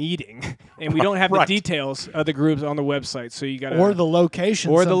they're meeting. And we don't have the details of the groups on the website, so you got to or the location.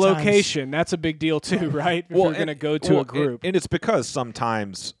 Or sometimes. the location. That's a big deal too, right? If you're going to go to a group. And it's because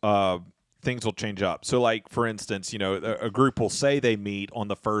sometimes things will change up. So, like, for instance, a group will say they meet on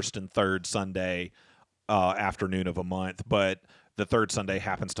the first and third Sunday afternoon of a month, but the third Sunday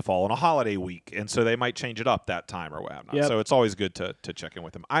happens to fall on a holiday week, and so they might change it up that time or whatnot. Yep. So it's always good to check in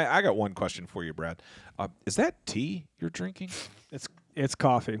with them. I got one question for you, Brad. Is that tea you're drinking? It's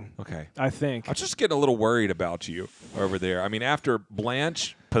coffee, Okay. I think. I was just getting a little worried about you over there. I mean, after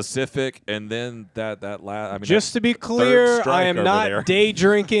Blanche, Pacific, and then that last. I mean, Just to be third clear, strike I am over not there. day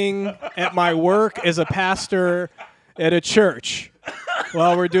drinking at my work as a pastor at a church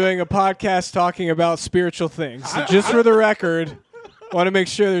while we're doing a podcast talking about spiritual things. So just for the record, want to make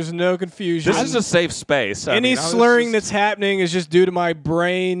sure there's no confusion. This is a safe space. I Any mean, I was slurring just- that's happening is just due to my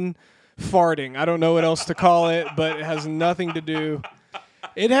brain farting. I don't know what else to call it, but it has nothing to do.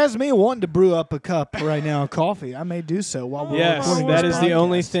 It has me wanting to brew up a cup right now of coffee. I may do so while we're Yes, recording that this is the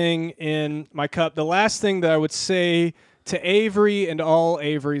only podcast. thing in my cup. The last thing that I would say to Avery and all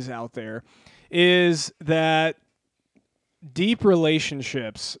Averys out there is that deep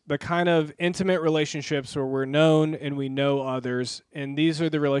relationships, the kind of intimate relationships where we're known and we know others, and these are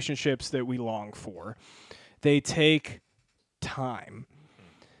the relationships that we long for, they take time.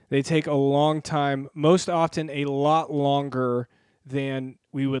 They take a long time, most often a lot longer than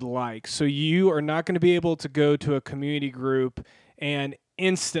we would like. So you are not going to be able to go to a community group and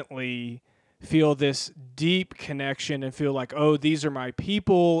instantly feel this deep connection and feel like, oh, these are my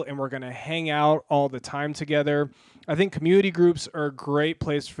people and we're going to hang out all the time together. I think community groups are a great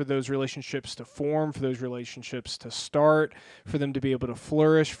place for those relationships to form, for those relationships to start, for them to be able to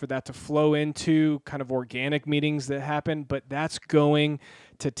flourish, for that to flow into kind of organic meetings that happen. But that's going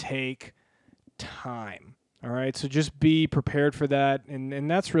to take time. All right, so just be prepared for that, and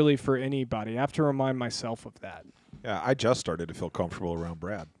that's really for anybody. I have to remind myself of that. Yeah, I just started to feel comfortable around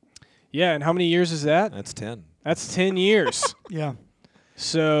Brad. Yeah, and how many years is that? That's 10. That's 10 years. Yeah.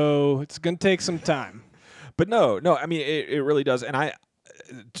 So it's going to take some time. But no, I mean, it really does. And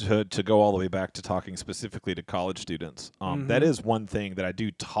to go all the way back to talking specifically to college students, that is one thing that I do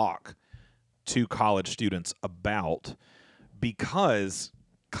talk to college students about, because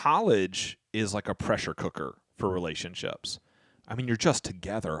college is like a pressure cooker for relationships. I mean, you're just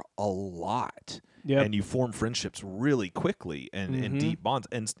together a lot. Yep. And you form friendships really quickly and deep bonds.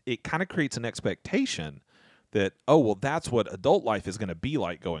 And it kind of creates an expectation that, oh, well, that's what adult life is going to be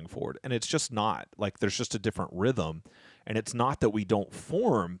like going forward. And it's just not. Like, there's just a different rhythm. And it's not that we don't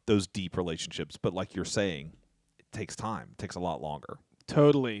form those deep relationships, but like you're saying, it takes time. It takes a lot longer.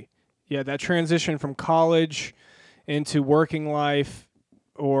 Totally. Yeah, that transition from college into working life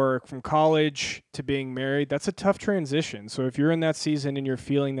or from college to being married, that's a tough transition. So if you're in that season and you're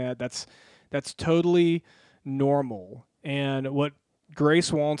feeling that, that's totally normal. And what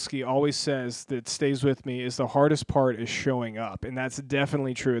Grace Walensky always says that stays with me is the hardest part is showing up. And that's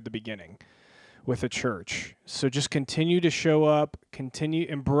definitely true at the beginning with a church. So just continue to show up,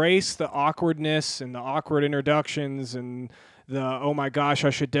 embrace the awkwardness and the awkward introductions and the, oh my gosh, I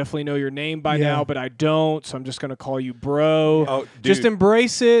should definitely know your name by now, but I don't, so I'm just going to call you bro. Oh, just dude.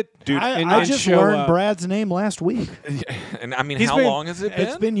 embrace it. Dude, I just show learned up. Brad's name last week. And I mean, He's how been- long has it been?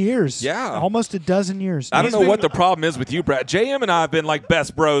 It's been years. Yeah. Almost a dozen years. I don't know what the problem is with you, Brad. JM and I have been like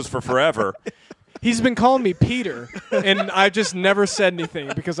best bros for forever. He's been calling me Peter, and I just never said anything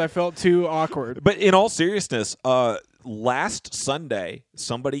because I felt too awkward. But in all seriousness, last Sunday,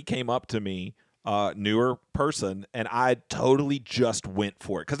 somebody came up to me, newer person, and I totally just went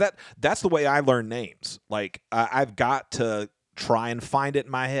for it. Because that's the way I learn names. Like, I've got to try and find it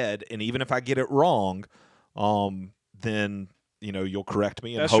in my head, and even if I get it wrong, then you'll correct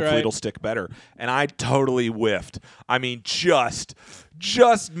me, and That's hopefully right. it'll stick better. And I totally whiffed. I mean, just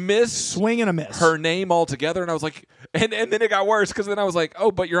missed Swing and a miss. her name altogether, and I was like, and then it got worse, because then I was like, oh,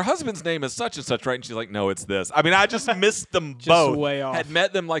 but your husband's name is such and such, right? And she's like, no, it's this. I mean, I just missed them both. way off. Had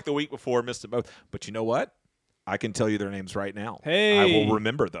met them like the week before, missed them both. But you know what? I can tell you their names right now. Hey. I will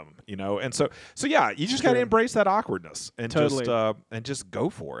remember them. And so yeah, you just got to True. embrace that awkwardness and Totally. just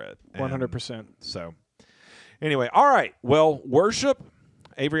go for it. And 100%. So anyway, all right. Well, worship,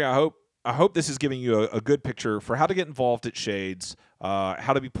 Avery, I hope this is giving you a good picture for how to get involved at Shades,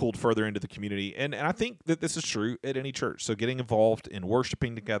 how to be pulled further into the community. And I think that this is true at any church. So getting involved in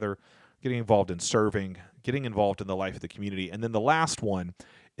worshiping together, getting involved in serving, getting involved in the life of the community. And then the last one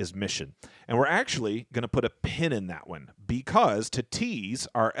is mission. And we're actually going to put a pin in that one, because to tease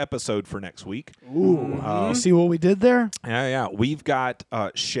our episode for next week, You see what we did there? we've got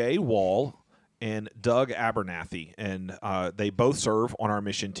Shay Wall and Doug Abernathy, and they both serve on our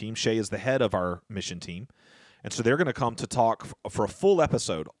mission team. Shay is the head of our mission team, and so they're going to come to talk for a full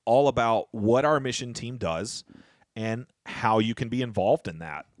episode all about what our mission team does and how you can be involved in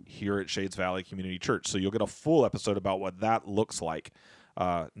that here at Shades Valley Community Church. So you'll get a full episode about what that looks like.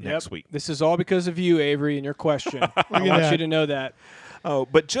 next week. This is all because of you, Avery, and your question. I want that. you to know that. Oh,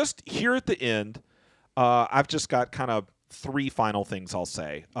 but just here at the end, I've just got kind of 3 final things I'll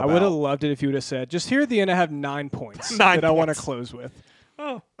say. I would have loved it if you would have said, just here at the end, I have 9 points 9 that I want to points. close with.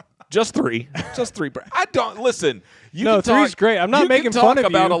 Just 3. Just 3. I don't listen. You No, can 3's talk, great. I'm not you making can fun talk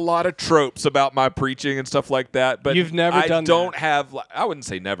of about you. a lot of tropes about my preaching and stuff like that, but You've never I done don't that. have. I wouldn't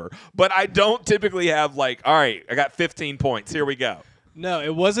say never, but I don't typically have like, all right, I got 15 points. Here we go. No,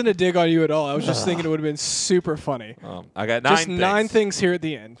 it wasn't a dig on you at all. I was just thinking it would have been super funny. I got 9 Just 9 things here at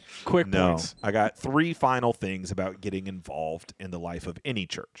the end. Quick No, points. I got 3 final things about getting involved in the life of any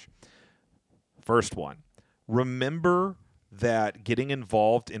church. First one, remember that getting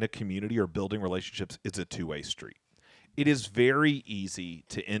involved in a community or building relationships is a two-way street. It is very easy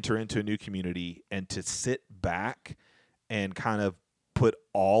to enter into a new community and to sit back and kind of put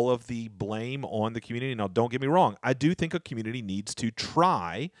all of the blame on the community. Now, don't get me wrong. I do think a community needs to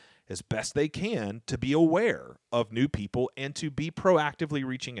try as best they can to be aware of new people and to be proactively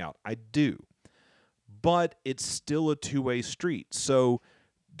reaching out. I do. But it's still a two-way street. So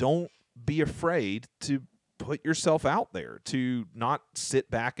don't be afraid to put yourself out there, to not sit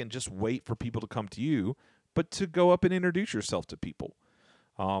back and just wait for people to come to you, but to go up and introduce yourself to people.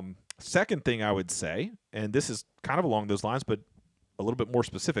 Second thing I would say, and this is kind of along those lines, but a little bit more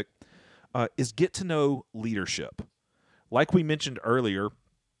specific, is get to know leadership. Like we mentioned earlier,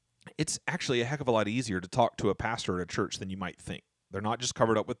 it's actually a heck of a lot easier to talk to a pastor at a church than you might think. They're not just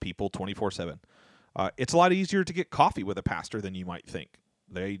covered up with people 24/7. It's a lot easier to get coffee with a pastor than you might think.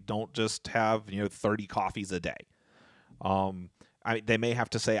 They don't just have 30 coffees a day. They may have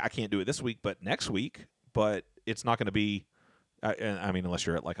to say, I can't do it this week, but next week. But it's not going to be, I mean, unless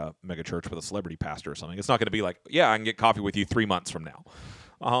you're at like a mega church with a celebrity pastor or something, it's not going to be like, yeah, I can get coffee with you 3 months from now.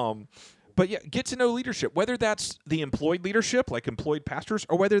 But yeah, get to know leadership, whether that's the employed leadership, like employed pastors,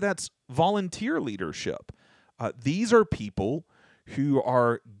 or whether that's volunteer leadership. These are people who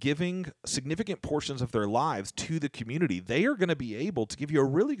are giving significant portions of their lives to the community. They are going to be able to give you a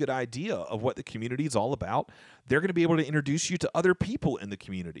really good idea of what the community is all about. They're going to be able to introduce you to other people in the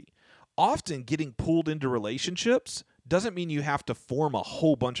community. Often getting pulled into relationships doesn't mean you have to form a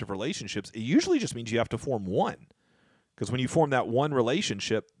whole bunch of relationships. It usually just means you have to form one. Because when you form that one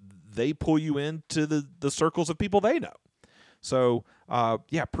relationship, they pull you into the circles of people they know. So,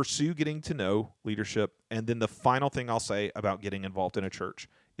 pursue getting to know leadership. And then the final thing I'll say about getting involved in a church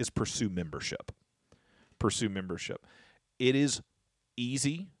is pursue membership. Pursue membership. It is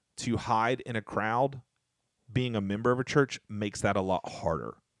easy to hide in a crowd. Being a member of a church makes that a lot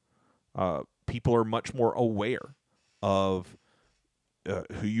harder. People are much more aware of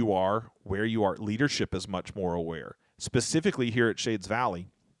who you are, where you are. Leadership is much more aware. Specifically here at Shades Valley,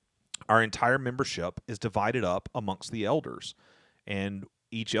 our entire membership is divided up amongst the elders. And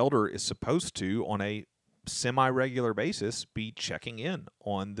each elder is supposed to, on a semi-regular basis, be checking in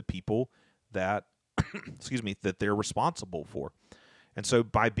on the people that, that they're responsible for. And so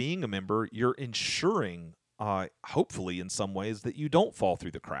by being a member, you're ensuring, hopefully in some ways, that you don't fall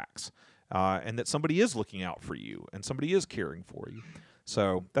through the cracks. And that somebody is looking out for you and somebody is caring for you.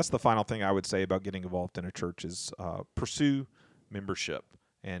 So that's the final thing I would say about getting involved in a church is pursue membership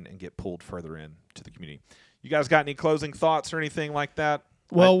and get pulled further into the community. You guys got any closing thoughts or anything like that?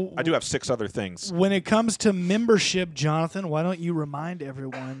 Well, I do have 6 other things. When it comes to membership, Jonathan, why don't you remind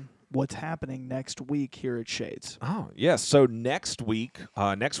everyone what's happening next week here at Shades? Oh, yes. So next week,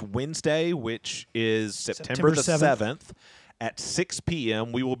 next Wednesday, which is September the 7th, at 6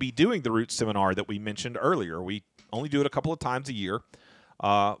 p.m., we will be doing the Roots Seminar that we mentioned earlier. We only do it a couple of times a year,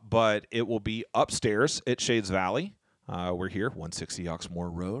 but it will be upstairs at Shades Valley. We're here, 160 Oxmoor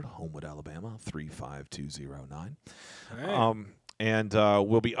Road, Homewood, Alabama, 35209. Right. And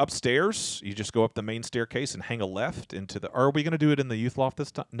we'll be upstairs. You just go up the main staircase and hang a left into the... Are we going to do it in the youth loft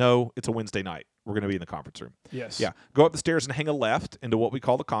this time? No, it's a Wednesday night. We're going to be in the conference room. Yes. Yeah. Go up the stairs and hang a left into what we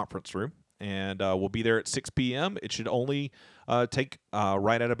call the conference room. And we'll be there at 6 p.m. It should only take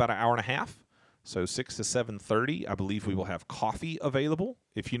right at about an hour and a half. So 6 to 7:30, I believe we will have coffee available.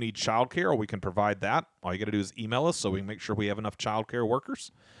 If you need childcare, we can provide that. All you got to do is email us so we can make sure we have enough childcare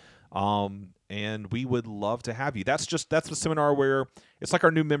workers. And we would love to have you. That's the seminar where it's like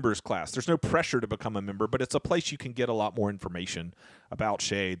our new members class. There's no pressure to become a member, but it's a place you can get a lot more information about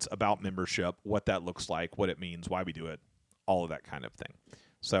Shades, about membership, what that looks like, what it means, why we do it, all of that kind of thing.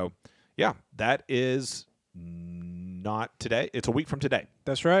 So, yeah, that is not today. It's a week from today.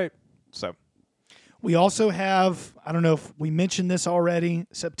 That's right. So, We also have, I don't know if we mentioned this already,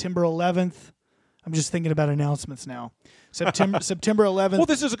 September 11th. I'm just thinking about announcements now. September 11th. Well,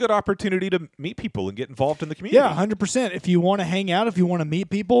 this is a good opportunity to meet people and get involved in the community. Yeah, 100%. If you want to hang out, if you want to meet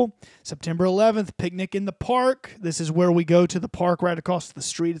people, September 11th, picnic in the park. This is where we go to the park right across the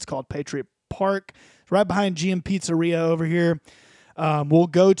street. It's called Patriot Park. It's right behind GM Pizzeria over here. We'll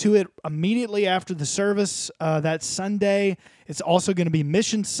go to it immediately after the service that Sunday. It's also going to be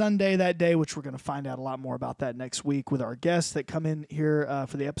Mission Sunday that day, which we're going to find out a lot more about that next week with our guests that come in here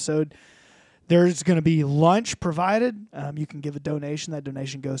for the episode. There's going to be lunch provided. You can give a donation. That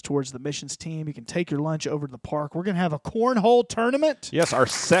donation goes towards the missions team. You can take your lunch over to the park. We're going to have a cornhole tournament. Yes, our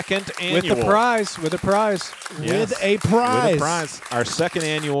second annual. With a prize. With a prize. Our second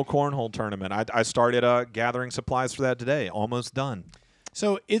annual cornhole tournament. I started gathering supplies for that today. Almost done.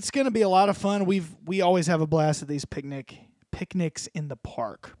 So it's going to be a lot of fun. We always have a blast at these picnics in the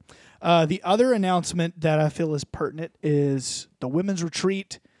park. The other announcement that I feel is pertinent is the women's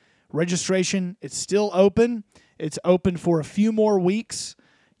retreat. Registration, it's still open. It's open for a few more weeks.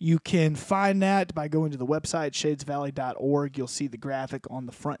 You can find that by going to the website, shadesvalley.org. You'll see the graphic on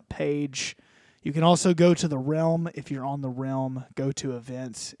the front page. You can also go to the Realm. If you're on the Realm, go to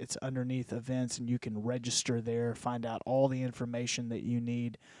events. It's underneath events, and you can register there, find out all the information that you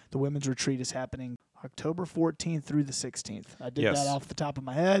need. The women's retreat is happening October 14th through the 16th. I did that off the top of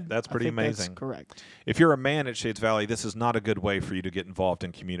my head. That's pretty amazing. That's correct. If you're a man at Shades Valley, this is not a good way for you to get involved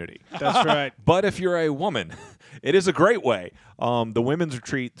in community. That's right. But if you're a woman, it is a great way. The women's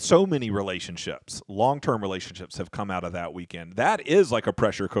retreat, so many relationships, long-term relationships have come out of that weekend. That is like a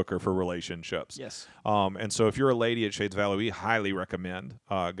pressure cooker for relationships. Yes. And so if you're a lady at Shades Valley, we highly recommend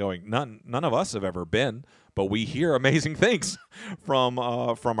going. None of us have ever been, but we hear amazing things from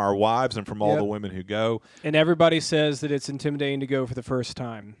our wives and from all the women who go. And everybody says that it's intimidating to go for the first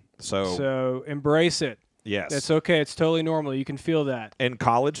time. So embrace it. Yes. It's okay. It's totally normal. You can feel that. And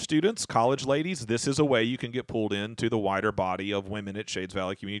college students, college ladies, this is a way you can get pulled into the wider body of women at Shades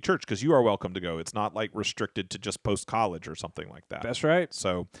Valley Community Church because you are welcome to go. It's not like restricted to just post-college or something like that. That's right.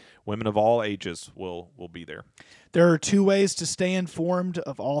 So women of all ages will be there. There are two ways to stay informed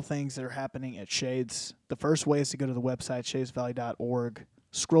of all things that are happening at Shades. The first way is to go to the website, shadesvalley.org.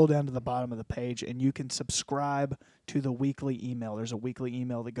 Scroll down to the bottom of the page, and you can subscribe to the weekly email. There's a weekly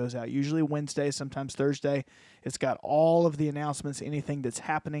email that goes out, usually Wednesday, sometimes Thursday. It's got all of the announcements, anything that's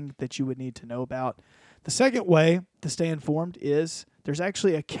happening that you would need to know about. The second way to stay informed is there's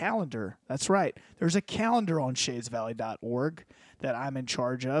actually a calendar. That's right. There's a calendar on shadesvalley.org that I'm in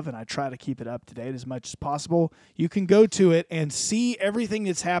charge of, and I try to keep it up to date as much as possible. You can go to it and see everything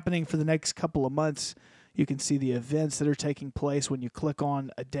that's happening for the next couple of months. You can see the events that are taking place. When you click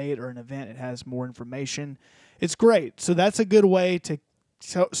on a date or an event, it has more information. It's great. So that's a good way to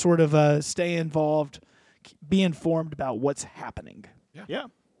sort of stay involved, be informed about what's happening. Yeah.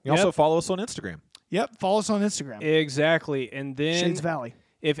 You also follow us on Instagram. Yep. Follow us on Instagram. Exactly. And then Shades Valley.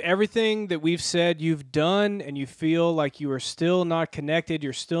 If everything that we've said you've done and you feel like you are still not connected,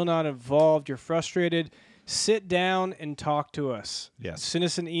 you're still not involved, you're frustrated, sit down and talk to us. Yes. Send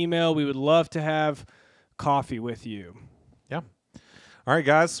us an email. We would love to have coffee with you. Yeah. All right,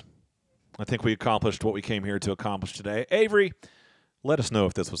 guys. I think we accomplished what we came here to accomplish today. Avery, let us know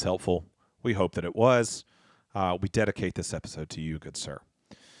if this was helpful. We hope that it was. We dedicate this episode to you, good sir.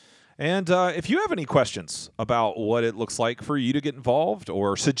 And if you have any questions about what it looks like for you to get involved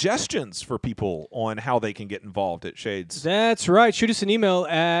or suggestions for people on how they can get involved at Shades. That's right. Shoot us an email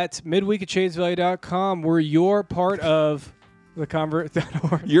at midweek@shadesvalley.com. We're your part of the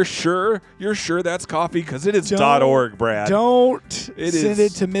convert.org. You're sure that's coffee? Because it is .org, Brad. Don't send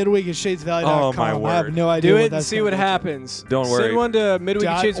it to midweek@shadesvalley.com. Oh, my word. I have no idea Do what it and that's see gonna what be. happens. Don't worry. Send one to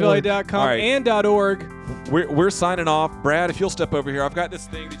midweek@shadesvalley.com Right. and .org. We're signing off. Brad, if you'll step over here, I've got this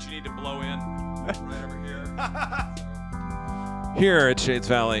thing that you need to blow in right over here. Here at Shades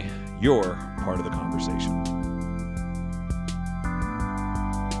Valley, you're part of the conversation.